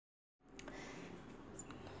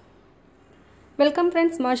Welcome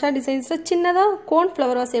friends, மாஷா டிசைன்ஸில் சின்னதாக cone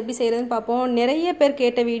flower vase எப்படி செய்கிறதுன்னு பார்ப்போம். நிறைய பேர்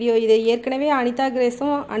கேட்ட வீடியோ இது. ஏற்கனவே அனிதா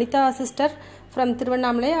கிரேஸும் அனிதா சிஸ்டர் ஃப்ரம்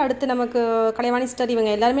திருவண்ணாமலை, அடுத்து நமக்கு கலைவாணி சிஸ்டர்,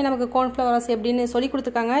 இவங்க எல்லாருமே நமக்கு கோன் ஃப்ளவர் வாஸ் எப்படின்னு சொல்லி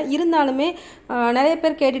கொடுத்துருக்காங்க. இருந்தாலுமே நிறைய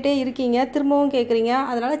பேர் கேட்டுகிட்டே இருக்கீங்க, திரும்பவும் கேட்குறீங்க.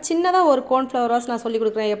 அதனால் சின்னதாக ஒரு கோன் ஃப்ளவர் வாஸ் நான் சொல்லி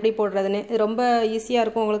கொடுக்குறேன் எப்படி போடுறதுன்னு. இது ரொம்ப ஈஸியாக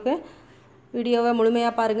இருக்கும். உங்களுக்கு வீடியோவை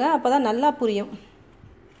முழுமையாக பாருங்கள், அப்போ தான் நல்லா புரியும்.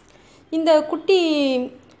 இந்த குட்டி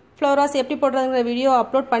ஃப்ளவர் வாஸ் எப்படி போடுறதுங்கிற வீடியோ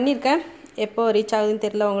அப்லோட் பண்ணியிருக்கேன். எப்போ ரீச் ஆகுதுன்னு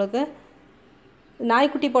தெரியல உங்களுக்கு.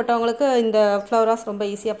 நாய்க்குட்டி போட்டவங்களுக்கு இந்த ஃப்ளவர் வாஸ் ரொம்ப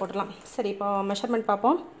ஈஸியாக போட்டுடலாம். சரி, இப்போ மெஷர்மெண்ட்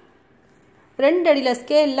பார்ப்போம். 2 அடியில்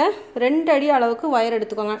ஸ்கேலில் 2 அடி அளவுக்கு ஒயர்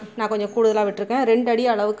எடுத்துக்கோங்க. நான் கொஞ்சம் கூடுதலாக விட்டுருக்கேன். 2 அடி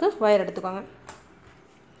அளவுக்கு ஒயர் எடுத்துக்கோங்க.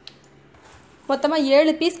 மொத்தமாக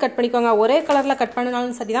 7 பீஸ் கட் பண்ணிக்கோங்க. ஒரே கலரில் கட்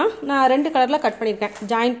பண்ணினாலும் சரி தான். நான் 2 கலரில் கட் பண்ணியிருக்கேன்.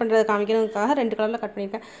 ஜாயின் பண்ணுறது காமிக்கணுக்காக 2 கலரில் கட்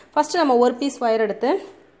பண்ணியிருக்கேன். ஃபஸ்ட்டு நம்ம ஒரு பீஸ் ஒயர் எடுத்து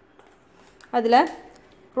அதில்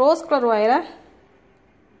ரோஸ் கலர் ஒயரை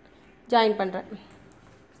ஜாயின் பண்ணுறேன்.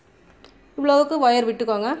 இவ்வளவுக்கு ஒயர்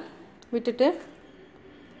விட்டுக்கோங்க. விட்டுட்டு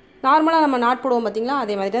நார்மலாக நம்ம நாட் போடுவோம் பார்த்திங்களா,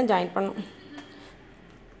 அதே மாதிரி தான் ஜாயின் பண்ணணும்.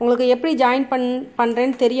 உங்களுக்கு எப்படி ஜாயின்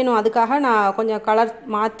பண்ணுறேன்னு தெரியணும், அதுக்காக நான் கொஞ்சம் கலர்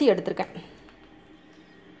மாற்றி எடுத்திருக்கேன்.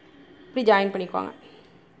 இப்படி ஜாயின் பண்ணிக்கோங்க.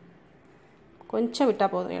 கொஞ்சம்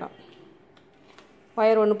விட்டால் போதும் இடம்.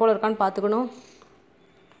 ஒயர் ஒன்று போல் இருக்கான்னு பார்த்துக்கணும்.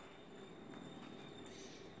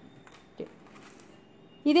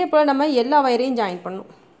 இதே போல் நம்ம எல்லா ஒயரையும் ஜாயின்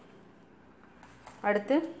பண்ணணும்.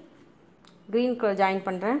 அடுத்து க்ரீன் கலர் ஜாயின்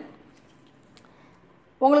பண்ணுறேன்.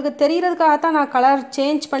 உங்களுக்கு தெரிகிறதுக்காகத்தான் நான் கலர்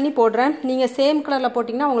சேஞ்ச் பண்ணி போடுறேன். நீங்கள் சேம் கலரில்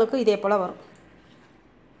போட்டிங்கன்னா உங்களுக்கு இதே போல் வரும்.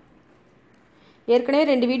 ஏற்கனவே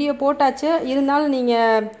 2 வீடியோ போட்டாச்சு. இருந்தாலும்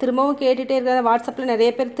நீங்கள் திரும்பவும் கேட்டுகிட்டே இருக்கிற வாட்ஸ்அப்பில்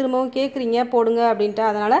நிறைய பேர் திரும்பவும் கேட்குறீங்க போடுங்க அப்படின்ட்டு.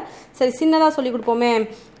 அதனால் சரி, சின்னதாக சொல்லிக் கொடுப்போமே,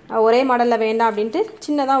 ஒரே மாடலில் வேண்டாம் அப்படின்ட்டு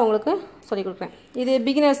சின்னதாக உங்களுக்கு சொல்லிக் கொடுக்குறேன். இது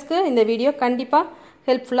பிகினர்ஸ்க்கு இந்த வீடியோ கண்டிப்பாக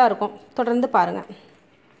ஹெல்ப்ஃபுல்லாக இருக்கும். தொடர்ந்து பாருங்கள்.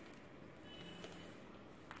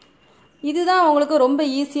 இதுதான் உங்களுக்கு ரொம்ப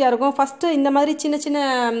ஈஸியாக இருக்கும். ஃபஸ்ட்டு இந்த மாதிரி சின்ன சின்ன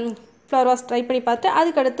ஃப்ளவர் வாஸ் ட்ரை பண்ணி பார்த்து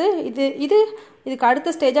அதுக்கடுத்து இதுக்கு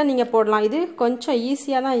அடுத்த ஸ்டேஜாக நீங்கள் போடலாம். இது கொஞ்சம்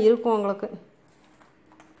ஈஸியாக தான் இருக்கும் உங்களுக்கு.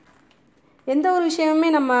 எந்த ஒரு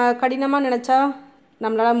விஷயமுமே நம்ம கடினமாக நினச்சா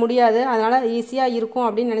நம்மளால் முடியாது. அதனால் ஈஸியாக இருக்கும்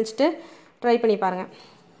அப்படின்னு நினச்சிட்டு ட்ரை பண்ணி பாருங்கள்.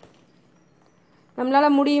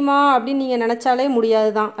 நம்மளால் முடியுமா அப்படின்னு நீங்கள் நினச்சாலே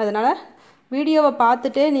முடியாது தான். அதனால் வீடியோவை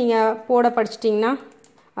பார்த்துட்டு நீங்கள் போட படிச்சிட்டிங்கன்னா,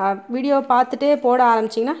 வீடியோவை பார்த்துட்டே போட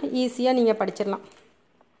ஆரம்பிச்சிங்கன்னா ஈஸியாக நீங்கள் படிச்சிடலாம்.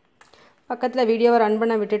 பக்கத்தில் வீடியோவை ரன்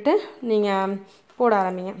பண்ண விட்டுட்டு நீங்கள் போட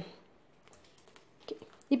ஆரம்பிங்க.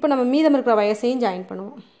 இப்போ நம்ம மீதம் இருக்கிற வயசையும் ஜாயின்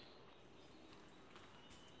பண்ணுவோம்.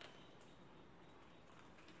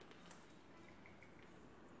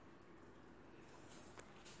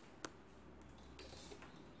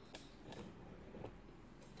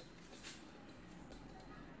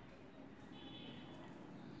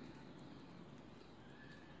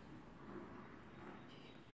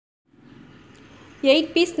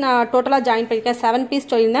 எயிட் பீஸ் நான் டோட்டலாக ஜாயின் பண்ணியிருக்கேன். 7 பீஸ்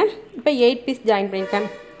சொல்லியிருந்தேன், இப்போ 8 பீஸ் ஜாயின் பண்ணியிருக்கேன்.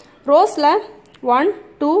 ரோஸில் 1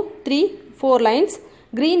 2 3 4 லைன்ஸ்,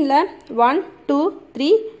 க்ரீனில் 1 2 3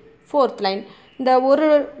 4th லைன். இந்த ஒரு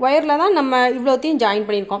ஒயரில் தான் நம்ம இவ்வளோத்தையும் ஜாயின்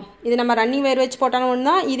பண்ணியிருக்கோம். இது நம்ம ரன்னிங் ஒயர் வச்சு போட்டாலும் ஒன்று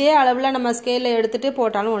தான், இதே அளவில் நம்ம ஸ்கேலில் எடுத்துகிட்டு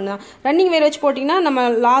போட்டாலும் ஒன்று தான். ரன்னிங் ஒயர் வச்சு போட்டிங்கன்னா நம்ம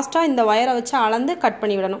லாஸ்ட்டாக இந்த ஒயரை வச்சு அளந்து கட்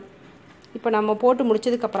பண்ணி விடணும். இப்போ நம்ம போட்டு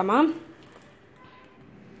முடிச்சதுக்கப்புறமா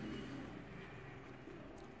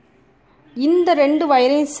இந்த 2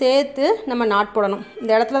 வயரையும் சேர்த்து நம்ம நாட் போடணும்.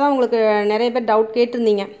 இந்த இடத்துல தான் உங்களுக்கு நிறைய பேர் டவுட்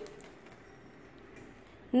கேட்டிருந்தீங்க.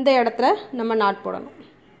 இந்த இடத்துல நம்ம நாட் போடணும்.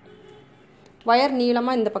 ஒயர்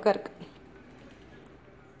நீளமாக இந்த பக்கம் இருக்குது.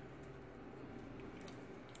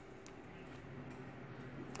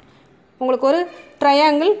 உங்களுக்கு ஒரு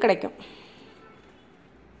ட்ரையாங்கிள் கிடைக்கும்.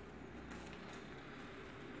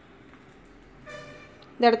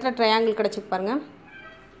 இந்த இடத்துல ட்ரையாங்கிள் கிடைச்சிருக்கு பாருங்கள்.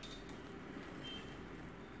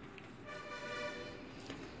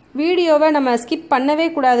 வீடியோவை நம்ம ஸ்கிப் பண்ணவே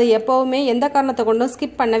கூடாது. எப்போவுமே எந்த காரணத்தை கொண்டும்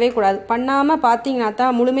ஸ்கிப் பண்ணவே கூடாது. பண்ணாமல் பார்த்தீங்கன்னா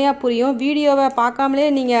தான் முழுமையாக புரியும். வீடியோவை பார்க்காமலே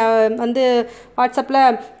நீங்கள் வாட்ஸ்அப்பில்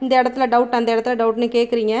இந்த இடத்துல டவுட் அந்த இடத்துல டவுட்னு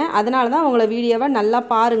கேட்குறீங்க. அதனால தான் உங்களை வீடியோவை நல்லா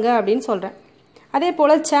பாருங்கள் அப்படின்னு சொல்கிறேன். அதே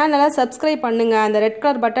போல் சேனலை சப்ஸ்கிரைப் பண்ணுங்கள். அந்த ரெட்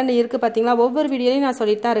கலர் பட்டன் இருக்குது பார்த்தீங்களா, ஒவ்வொரு வீடியோலையும் நான்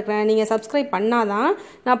சொல்லிட்டு தான் இருக்கிறேன். நீங்கள் சப்ஸ்கிரைப் பண்ணால் தான்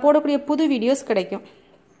நான் போடக்கூடிய புது வீடியோஸ் கிடைக்கும்.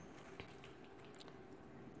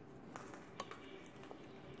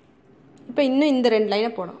 இப்போ இன்னும் இந்த 2 லைனை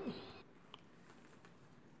போடணும்.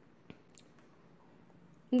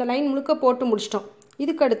 இந்த லைன் முழுக்க போட்டு முடிச்சிட்டோம்.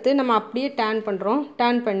 இதுக்கடுத்து நம்ம அப்படியே டேர்ன் பண்ணுறோம்.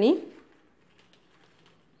 டேர்ன் பண்ணி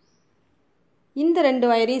இந்த 2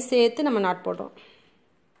 வயரையும் சேர்த்து நம்ம நாட் போடுறோம்.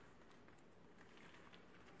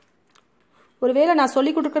 ஒருவேளை நான்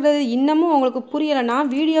சொல்லி கொடுக்குறது இன்னமும் உங்களுக்கு புரியலைன்னா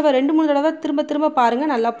வீடியோவை 2-3 தடவை திரும்ப திரும்ப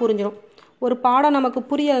பாருங்கள், நல்லா புரிஞ்சிடும். ஒரு பாடம் நமக்கு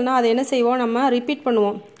புரியலைன்னா அதை என்ன செய்வோம், நம்ம ரிப்பீட்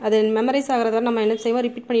பண்ணுவோம். அது மெமரைஸ் ஆகிறத நம்ம என்ன செய்வோம்,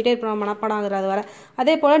 ரிப்பீட் பண்ணிகிட்டே இருப்போம் மனப்பாடம் ஆகிறது வர.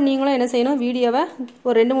 அதே போல் நீங்களும் என்ன செய்யணும், வீடியோவை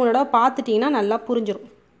ஒரு 2-3 தடவை பார்த்துட்டிங்கன்னா நல்லா புரிஞ்சிடும்.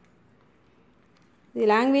 இது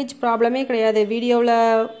லாங்குவேஜ் ப்ராப்ளமே கிடையாது, வீடியோவில்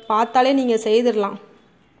பார்த்தாலே நீங்கள் செய்திடலாம்.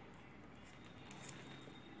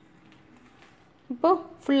 இப்போது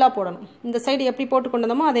ஃபுல்லாக போடணும். இந்த சைடு எப்படி போட்டு கொண்டு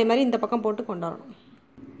வந்தோமோ அதே மாதிரி இந்த பக்கம் போட்டு கொண்டு வரணும்.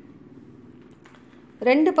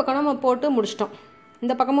 2 பக்கம் நம்ம போட்டு முடிச்சிட்டோம்.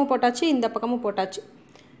 இந்த பக்கமும் போட்டாச்சு, இந்த பக்கமும் போட்டாச்சு.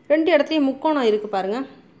 2 இடத்துலையும் முக்கோணம் இருக்குது பாருங்கள்.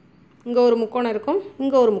 இங்கே ஒரு முக்கோணம் இருக்கும்,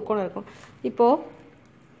 இங்கே ஒரு முக்கோணம் இருக்கும். இப்போது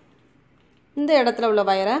இந்த இடத்துல உள்ள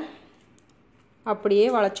வயரை அப்படியே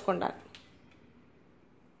வளைச்சு கொண்டார்.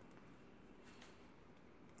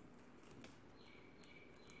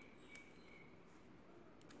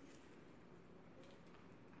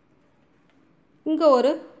 இங்கே ஒரு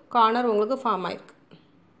கார்னர் உங்களுக்கு ஃபார்ம் ஆயிருக்கு.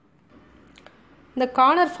 இந்த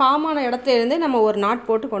கார்னர் ஃபார்ம் ஆன இடத்துல இருந்து நம்ம ஒரு நாட்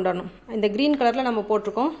போட்டு கொண்டு வரணும். இந்த க்ரீன் கலரில் நம்ம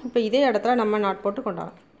போட்டிருக்கோம். இப்போ இதே இடத்துல நம்ம நாட் போட்டு கொண்டு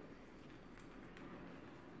வரோம்.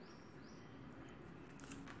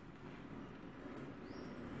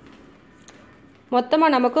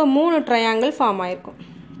 மொத்தமாக நமக்கு 3 ட்ரையாங்கிள் ஃபார்ம் ஆயிருக்கும்.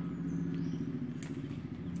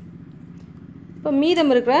 இப்போ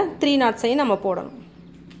மீதம் இருக்கிற 3 நாட்ஸையும் நம்ம போடணும்.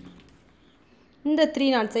 இந்த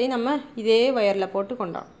 3 நாட்ஸையும் நம்ம இதே வயரில் போட்டு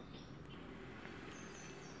கொண்டோம்.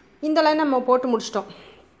 இந்த லைன் நம்ம போட்டு முடிச்சிட்டோம்.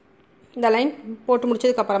 இந்த லைன் போட்டு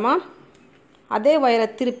முடிச்சதுக்கப்புறமா அதே வயரை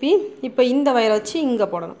திருப்பி இப்போ இந்த வயரை வச்சு இங்கே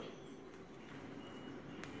போடணும்.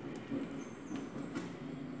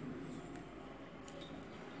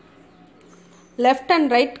 லெஃப்ட்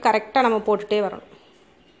அண்ட் ரைட் கரெக்டாக நம்ம போட்டுகிட்டே வரணும்.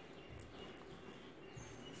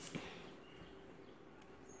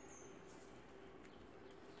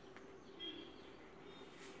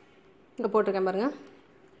 இங்கே போட்டிருக்கேன் பாருங்கள்.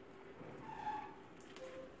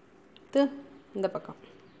 இந்த பக்கம்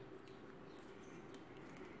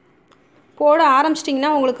போட ஆரம்பிச்சிட்டிங்கன்னா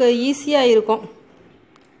உங்களுக்கு ஈஸியாக இருக்கும்.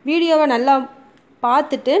 வீடியோவை நல்லா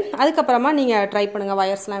பார்த்துட்டு அதுக்கப்புறமா நீங்கள் ட்ரை பண்ணுங்கள்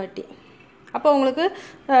வயர்ஸ்லாம் வெட்டி. அப்போ உங்களுக்கு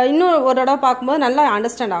இன்னும் ஒரு தடவை பார்க்கும்போது நல்லா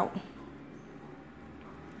அண்டர்ஸ்டாண்ட் ஆகும்.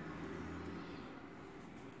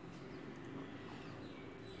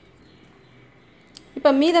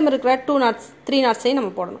 இப்போ மீதம் இருக்கிற 3 நாட்ஸையும்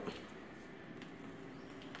நம்ம போடணும்.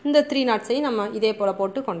 இந்த 3 நாட்ஸையும் நம்ம இதே போல்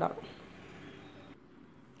போட்டு கொண்டாடணும்.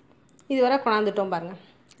 இதுவரை கொண்டாந்துட்டோம் பாருங்கள்.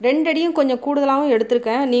 2 அடியும் கொஞ்சம் கூடுதலாகவும்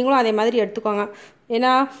எடுத்திருக்கேன். நீங்களும் அதே மாதிரி எடுத்துக்கோங்க. ஏன்னா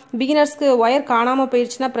பிகினர்ஸ்க்கு ஒயர் காணாமல்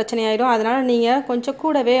போயிடுச்சுன்னா பிரச்சனை ஆகிடும். அதனால் நீங்கள் கொஞ்சம்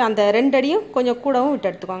கூடவே அந்த 2 அடியும் கொஞ்சம் கூடவும் விட்டு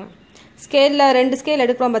எடுத்துக்கோங்க. ஸ்கேலில் 2 ஸ்கேல்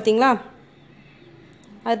எடுக்கிறோம் பார்த்தீங்களா,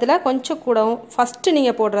 அதில் கொஞ்சம் கூடவும் ஃபஸ்ட்டு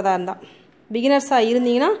நீங்கள் போடுறதா இருந்தால், பிகினர்ஸாக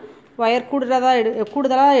இருந்தீங்கன்னா ஒயர்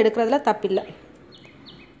கூடுதலாக எடுக்கிறதுல தப்பில்லை.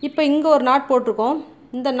 இப்போ இங்கே ஒரு நாட் போட்டிருக்கோம்.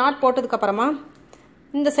 இந்த நாட் போட்டதுக்கப்புறமா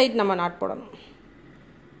இந்த சைட் நம்ம நாட் போடணும்.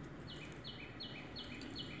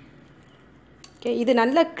 ஓகே, இது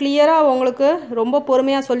நல்லா கிளியராக உங்களுக்கு ரொம்ப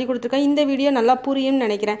பொறுமையாக சொல்லி கொடுத்துருக்கேன். இந்த வீடியோ நல்லா புரியும்னு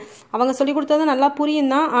நினைக்கிறேன். அவங்க சொல்லி கொடுத்தது நல்லா புரியும்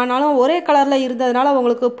தான், ஆனாலும் ஒரே கலரில் இருந்ததுனால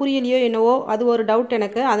உங்களுக்கு புரியலையோ என்னவோ அது ஒரு டவுட்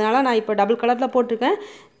எனக்கு. அதனால் நான் இப்போ டபுள் கலரில் போட்டிருக்கேன்.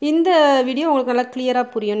 இந்த வீடியோ உங்களுக்கு நல்லா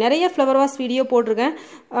கிளியராக புரியும். நிறைய ஃப்ளவர் வாஸ் வீடியோ போட்டிருக்கேன்.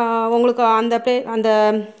 உங்களுக்கு அந்த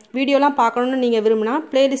வீடியோலாம் பார்க்கணுன்னு நீங்கள் விரும்பினா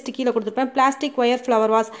பிளேலிஸ்ட்டு கீழே கொடுத்துருப்பேன். பிளாஸ்டிக் ஒயர்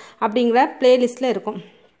ஃப்ளவர் வாஸ் அப்படிங்கிற பிளேலிஸ்ட்டில் இருக்கும்.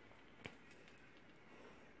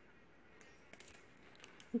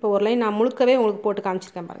 இப்போ ஒரு லைன் நான் முழுக்கவே உங்களுக்கு போட்டு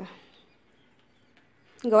காமிச்சிருக்கேன் பாருங்கள்.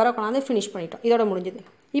 இங்கே வர கொண்டாந்து ஃபினிஷ் பண்ணிட்டோம். இதோட முடிஞ்சுது.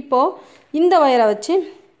 இப்போது இந்த ஒயரை வச்சு,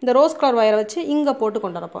 இந்த ரோஸ் கலர் ஒயரை வச்சு இங்கே போட்டு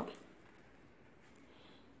கொண்டு வரப்போம்.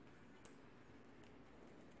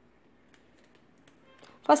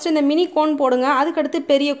 ஃபஸ்ட்டு இந்த மினி கோன் போடுங்க. அதுக்கடுத்து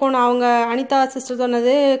பெரிய கோன் அவங்க அனிதா சிஸ்டர்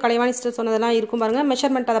சொன்னது, கலைவாணி சிஸ்டர் சொன்னதெல்லாம் இருக்கும் பாருங்கள்.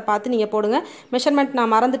 மெஷர்மெண்ட் அதை பார்த்து நீங்கள் போடுங்க. மெஷர்மெண்ட்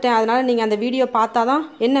நான் மறந்துட்டேன், அதனால் நீங்கள் அந்த வீடியோ பார்த்தா தான்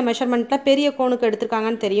என்ன மெஷர்மெண்ட்டில் பெரிய கோனுக்கு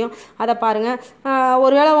எடுத்திருக்காங்கன்னு தெரியும். அதை பாருங்கள்.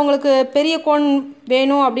 ஒருவேளை உங்களுக்கு பெரிய கோன்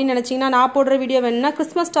வேணும் அப்படின்னு நினச்சிங்கன்னா, நான் போடுற வீடியோ வேணும்னா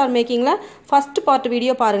Christmas star மேக்கிங்கில் first part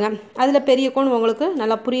video பாருங்கள். அதில் பெரிய கோன் உங்களுக்கு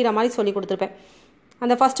நல்லா புரிகிற மாதிரி சொல்லி கொடுத்துருப்பேன்.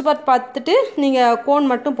 அந்த ஃபஸ்ட் பார்ட் பார்த்துட்டு நீங்கள் கோன்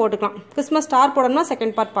மட்டும் போட்டுக்கலாம். கிறிஸ்மஸ் ஸ்டார் போடணும்னா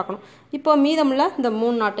செகண்ட் பார்ட் பார்க்கணும். இப்போ மீதமுள்ள இந்த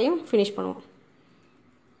 3 நாட்டையும் ஃபினிஷ் பண்ணுவோம்.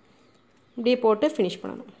 இப்படியே போட்டு ஃபினிஷ்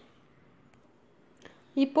பண்ணணும்.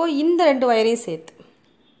 இப்போது இந்த 2 வயரையும் சேர்த்து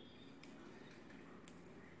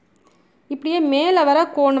இப்படியே மேலே வர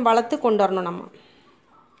கோன் வளர்த்து கொண்டு வரணும். நம்ம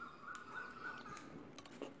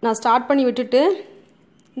நான் ஸ்டார்ட் பண்ணி விட்டுட்டு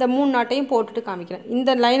இந்த 3 நாட்டையும் போட்டுட்டு காமிக்கிறேன்.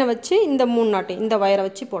 இந்த லைனை வச்சு இந்த 3 நாட்டையும் இந்த வயரை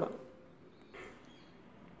வச்சு போடணும்.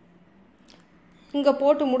 இங்கே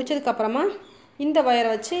போட்டு முடிச்சதுக்கப்புறமா இந்த வயரை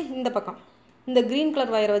வச்சு இந்த பக்கம், இந்த க்ரீன்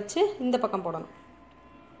கலர் வயரை வச்சு இந்த பக்கம் போடணும்.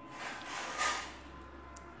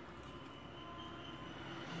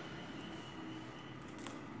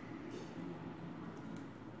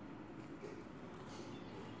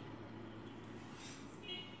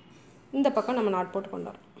 இந்த பக்கம் நம்ம நாட் போட்டு கொண்டு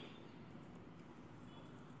வரோம்.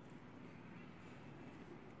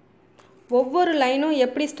 ஒவ்வொரு லைனும்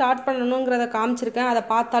எப்படி ஸ்டார்ட் பண்ணணுங்கிறத காமிச்சிருக்கேன். அதை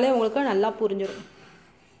பார்த்தாலே உங்களுக்கு நல்லா புரிஞ்சிடும்.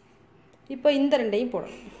 இப்போ இந்த ரெண்டையும்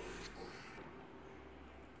போடணும்.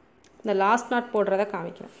 இந்த லாஸ்ட் நாட் போடுறத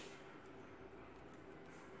காமிக்கிறேன்.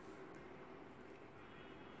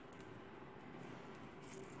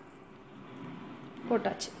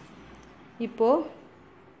 போட்டாச்சு. இப்போது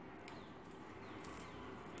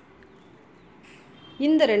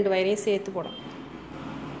இந்த 2 வயரையும் சேர்த்து போடணும்.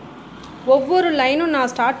 ஒவ்வொரு லைனும்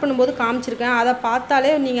நான் ஸ்டார்ட் பண்ணும்போது காமிச்சிருக்கேன். அதை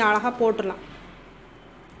பார்த்தாலே நீங்கள் அழகாக போட்டுடலாம்.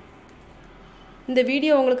 இந்த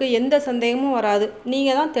வீடியோ உங்களுக்கு எந்த சந்தேகமும் வராது.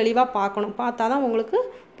 நீங்கள் தான் தெளிவாக பார்க்கணும். பார்த்தா தான் உங்களுக்கு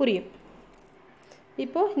புரியும்.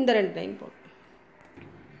 இப்போது இந்த 2 லைன் போடும்.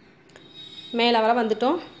 மேலே வர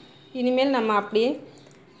வந்துட்டோம். இனிமேல் நம்ம அப்படியே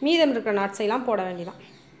மீதம் இருக்கிற நாட்ஸையெல்லாம் போட வேண்டியதான்.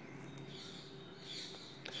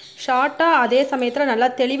 ஷார்ட்டாக அதே சமயத்தில் நல்லா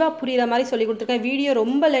தெளிவாக புரிகிற மாதிரி சொல்லி கொடுத்துருக்கேன். வீடியோ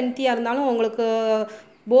ரொம்ப லென்த்தியாக இருந்தாலும் உங்களுக்கு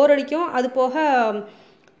போர் அடிக்கும். அது போக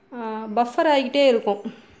பஃபர் ஆகிக்கிட்டே இருக்கும்.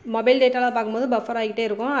 மொபைல் டேட்டாவில் பார்க்கும்போது பஃபர் ஆகிக்கிட்டே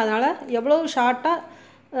இருக்கும். அதனால் எவ்வளோ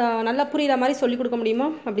ஷார்ட்டாக நல்லா புரிகிற மாதிரி சொல்லிக் கொடுக்க முடியுமோ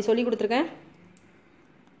அப்படி சொல்லி கொடுத்துருக்கேன்.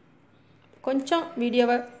 கொஞ்சம்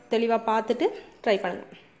வீடியோவை தெளிவாக பார்த்துட்டு ட்ரை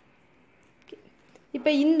பண்ணுங்கள். இப்போ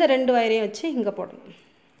இந்த 2 வயரையும் வச்சு இங்கே போடணும்.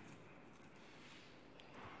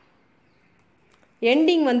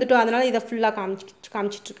 எண்டிங் வந்துட்டோம். அதனால் இதை ஃபுல்லாக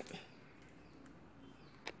காமிச்சிட்ருக்கேன்.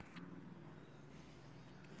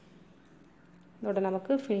 இதோட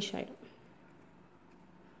நமக்கு ஃபினிஷ் ஆகிடும்.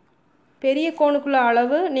 பெரிய கோனுக்குள்ள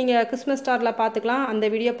அளவு நீங்கள் கிறிஸ்மஸ் ஸ்டாரில் பார்த்துக்கலாம். அந்த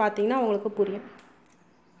வீடியோ பார்த்தீங்கன்னா உங்களுக்கு புரியும்.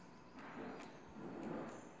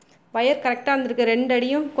 வயர் கரெக்டாக இருந்திருக்கு. 2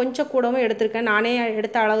 அடியும் கொஞ்சம் கூடவும் எடுத்திருக்கேன். நானே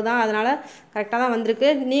எடுத்த அளவு தான். அதனால் கரெக்டாக தான்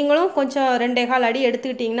வந்திருக்கு. நீங்களும் கொஞ்சம் 2.25 அடி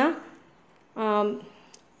எடுத்துக்கிட்டிங்கன்னா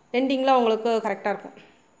எண்டிங்கில் உங்களுக்கு கரெக்டாக இருக்கும்.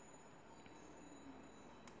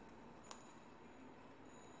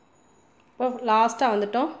 இப்போ லாஸ்ட்டாக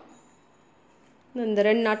வந்துட்டோம். இந்த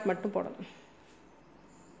 2 நாட் மட்டும் போடணும்.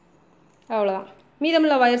 அவ்வளோதான்.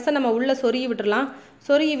 மீதமுள்ள வயர்ஸை நம்ம உள்ளே சொருகி விட்டுடலாம்.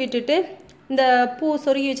 சொருகி விட்டுட்டு இந்த பூ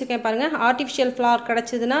சொருகி வச்சுருக்கேன் பாருங்கள். ஆர்டிஃபிஷியல் ஃப்ளார்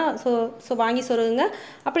கிடச்சிதுன்னா வாங்கி சொருகுங்க.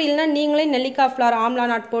 அப்படி இல்லைன்னா நீங்களே நெல்லிக்காய் ஃப்ளார் ஆம்லா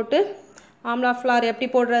நாட் போட்டு ஆம்லா ஃப்ளார் எப்படி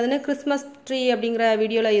போடுறதுன்னு கிறிஸ்மஸ் ட்ரீ அப்படிங்கிற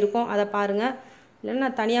வீடியோவில் இருக்கும். அதை பாருங்கள். இல்லைன்னா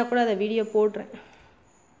நான் தனியாக கூட அதை வீடியோ போடுறேன்.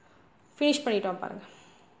 ஃபினிஷ் பண்ணிட்டோம் பாருங்கள்.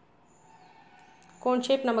 கோன்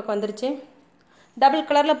ஷேப் நமக்கு வந்துருச்சு. டபுள்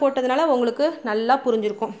கலரில் போட்டதுனால உங்களுக்கு நல்லா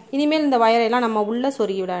புரிஞ்சிருக்கும். இனிமேல் இந்த வயரையெல்லாம் நம்ம உள்ளே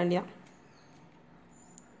சொருகி விட வேண்டியதான்.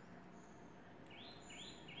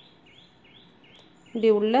 இப்படி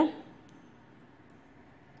உள்ள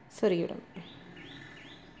சொருகி விடணும்.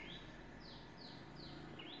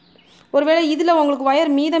 ஒருவேளை இதில் உங்களுக்கு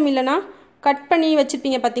வயர் மீதம் இல்லைன்னா கட் பண்ணி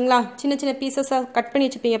வச்சுருப்பீங்க பார்த்தீங்களா, சின்ன சின்ன பீசஸாக கட் பண்ணி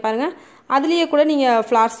வச்சுருப்பீங்க பாருங்கள். அதுலேயே கூட நீங்கள்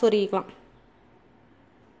ஃப்ளார்ஸ் சொருகிக்கலாம்.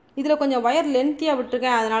 இதில் கொஞ்சம் வயர் லென்த்தியாக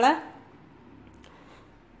விட்டுருக்கேன். அதனால்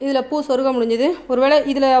இதில் பூ சொருக முடிஞ்சுது. ஒருவேளை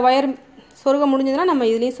இதில் வயர் சொருக முடிஞ்சதுன்னா நம்ம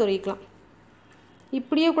இதுலேயும் சொருகிக்கலாம்.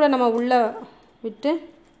 இப்படியே கூட நம்ம உள்ளே விட்டு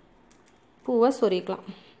பூவை சொருகிக்கலாம்.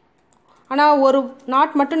 ஆனால் ஒரு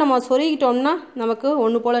நாட் மட்டும் நம்ம சொருகிட்டோம்னா நமக்கு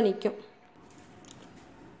ஒன்று போல் நிற்கும்.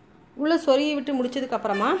 உள்ளே சொருகி விட்டு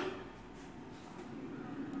முடிச்சதுக்கப்புறமா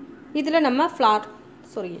இதில் நம்ம ஃப்ளார்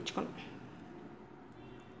சொருகி வச்சுக்கணும்.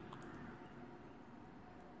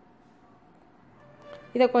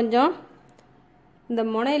 இதை கொஞ்சம் இந்த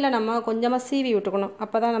முனையில் நம்ம கொஞ்சமாக சீவி விட்டுக்கணும்.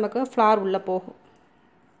 அப்போ தான் நமக்கு ஃப்ளார் உள்ளே போகும்.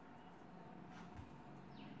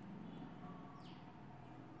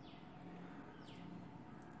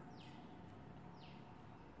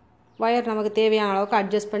 வயர் நமக்கு தேவையான அளவுக்கு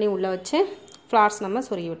அட்ஜஸ்ட் பண்ணி உள்ளே வச்சு ஃப்ளார்ஸ் நம்ம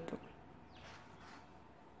சொருகி விட்டுரும்.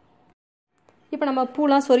 இப்போ நம்ம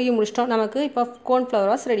பூலாம் சொருகி முடிச்சிட்டோம். நமக்கு இப்போ கோன்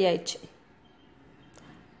ஃப்ளவர் வாஸ் ரெடி ஆயிடுச்சு.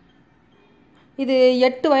 இது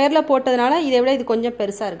 8 வயரில் போட்டதுனால இதை விட இது கொஞ்சம்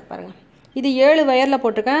பெருசாக இருக்குது பாருங்கள். இது 7 வயரில்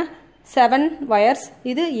போட்டிருக்கேன். 7 வயர்ஸ்.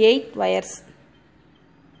 இது 8 வயர்ஸ்.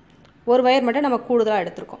 ஒரு வயர் மட்டும் நம்ம கூடுதலாக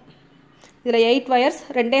எடுத்திருக்கோம். இதில் 8 வயர்ஸ்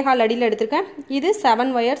 2.25 அடியில் எடுத்திருக்கேன். இது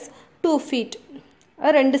 7 வயர்ஸ் 2 feet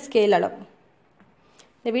 2 ஸ்கேல் அளவு.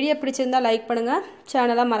 இந்த வீடியோ பிடிச்சிருந்தால் லைக் பண்ணுங்கள்.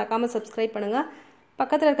 சேனலை மறக்காமல் சப்ஸ்கிரைப் பண்ணுங்கள்.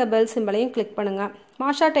 பக்கத்தில் இருக்க பெல் சிம்பலையும் கிளிக் பண்ணுங்கள்.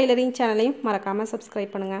 மாஷா டெய்லரிங் சேனலையும் மறக்காமல்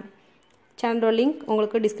சப்ஸ்கிரைப் பண்ணுங்கள். சேனலோட லிங்க்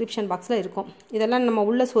உங்களுக்கு டிஸ்கிரிப்ஷன் பாக்ஸில் இருக்கும். இதெல்லாம் நம்ம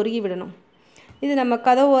உள்ளே சொருகி விடணும். இது நம்ம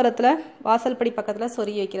கதவு ஓரத்தில் வாசல் படி பக்கத்தில்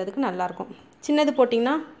சொருகி வைக்கிறதுக்கு நல்லாயிருக்கும். சின்னது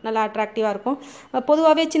போட்டிங்கன்னா நல்லா அட்ராக்டிவாக இருக்கும்.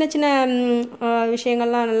 பொதுவாகவே சின்ன சின்ன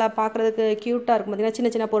விஷயங்கள்லாம் நல்லா பார்க்குறதுக்கு க்யூட்டாக இருக்கும். பார்த்திங்கன்னா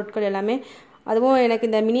சின்ன சின்ன பொருட்கள் எல்லாமே. அதுவும் எனக்கு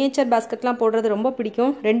இந்த மினியேச்சர் பாஸ்கெட்லாம் போடுறது ரொம்ப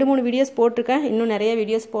பிடிக்கும். 2-3 வீடியோஸ் போட்டிருக்கேன். இன்னும் நிறைய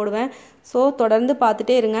வீடியோஸ் போடுவேன். ஸோ தொடர்ந்து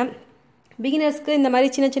பார்த்துட்டே இருங்க. பிகினர்ஸ்க்கு இந்த மாதிரி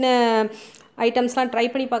சின்ன சின்ன ஐட்டம்ஸ்லாம் ட்ரை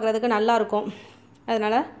பண்ணி பார்க்குறதுக்கு நல்லாயிருக்கும்.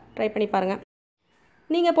 அதனால் ட்ரை பண்ணி பாருங்கள்.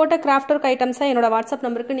 நீங்கள் போட்ட கிராஃப்ட் ஒர்க் ஐட்டம்ஸை என்னோட வாட்ஸ்அப்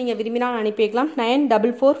நம்பருக்கு நீங்கள் விரும்பினால் அனுப்பிக்கலாம்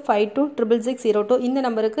 9445260602 இந்த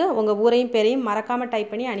நம்பருக்கு உங்கள் ஊரையும் பேரையும் மறக்காமல்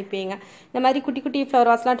டைப் பண்ணி அனுப்பிங்க. இந்த மாதிரி குட்டி குட்டி ஃப்ளவர்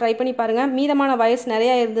வாஸ்லாம் ட்ரை பண்ணி பாருங்கள். மீதமான வயர்ஸ்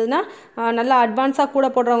நிறையா இருந்ததுன்னா நல்லா அட்வான்ஸாக கூட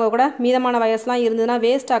போடுறவங்க கூட மீதமான வயர்ஸ்லாம் இருந்ததுன்னா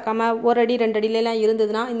வேஸ்ட் ஆக்காமல் 1 அடி 2 அடியிலலாம்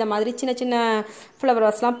இருந்ததுன்னா இந்த மாதிரி சின்ன சின்ன ஃப்ளவர்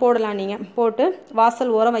வாஸ்லாம் போடலாம். நீங்கள் போட்டு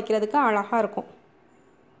வாசல் ஓரம் வைக்கிறதுக்கு அழகாக இருக்கும்.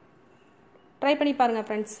 ட்ரை பண்ணி பாருங்கள்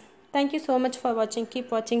friends. Thank you so much for வாட்சிங்.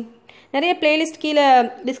 கீப் வாட்சிங். நிறைய பிளேலிஸ்ட் கீழே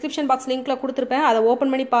டிஸ்கிரிப்ஷன் பாக்ஸ் லிங்க்கில் கொடுத்துருப்பேன். அதை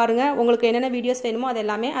ஓப்பன் பண்ணி பாருங்கள். உங்களுக்கு என்னென்ன வீடியோஸ் வேணுமோ அது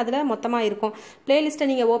எல்லாமே அதில் மொத்தமாக இருக்கும். பிளேலிஸ்ட்டை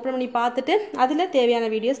நீங்கள் ஓப்பன் பண்ணி பார்த்துட்டு அதில் தேவையான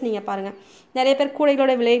வீடியோஸ் நீங்கள் பாருங்கள். நிறைய பேர்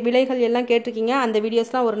கூடைகளோட விலைகள் எல்லாம் கேட்டிருக்கீங்க. அந்த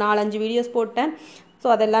வீடியோஸ்லாம் ஒரு 4-5 வீடியோஸ் போட்டேன். ஸோ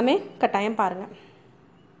அதெல்லாமே கட்டாயம் பாருங்கள்.